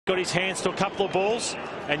Got his hands to a couple of balls,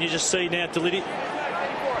 and you just see now Deledio.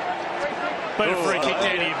 Been a free kick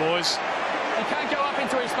down here, boys. You can't go up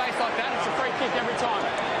into his face like that. It's a free kick every time.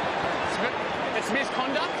 It's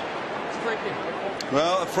misconduct. It's a free kick.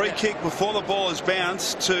 Well, a free kick before the ball has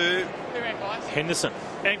bounced to Henderson.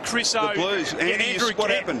 And Chris the Blues.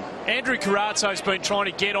 What happened? Andrew Carazzo's been trying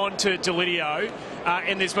to get on to Deledio,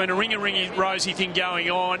 and there's been a ringy rosy thing going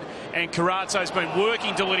on, and Carazzo's been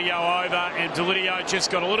working Deledio over, and Deledio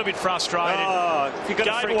just got a little bit frustrated. You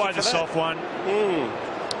got gave away the soft one.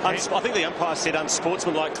 I think the umpire said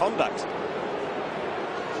unsportsmanlike conduct.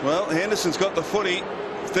 Well, Henderson's got the footy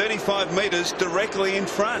 35 metres directly in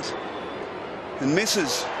front and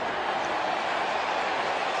misses.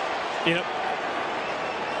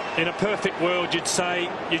 In a perfect world, you'd say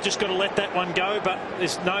you've just got to let that one go, but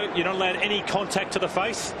you're not allowed any contact to the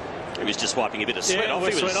face. He was just wiping a bit of sweat off.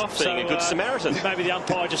 He was being a good Samaritan. Maybe the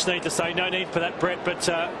umpire just need to say no need for that, Brett, but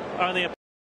only a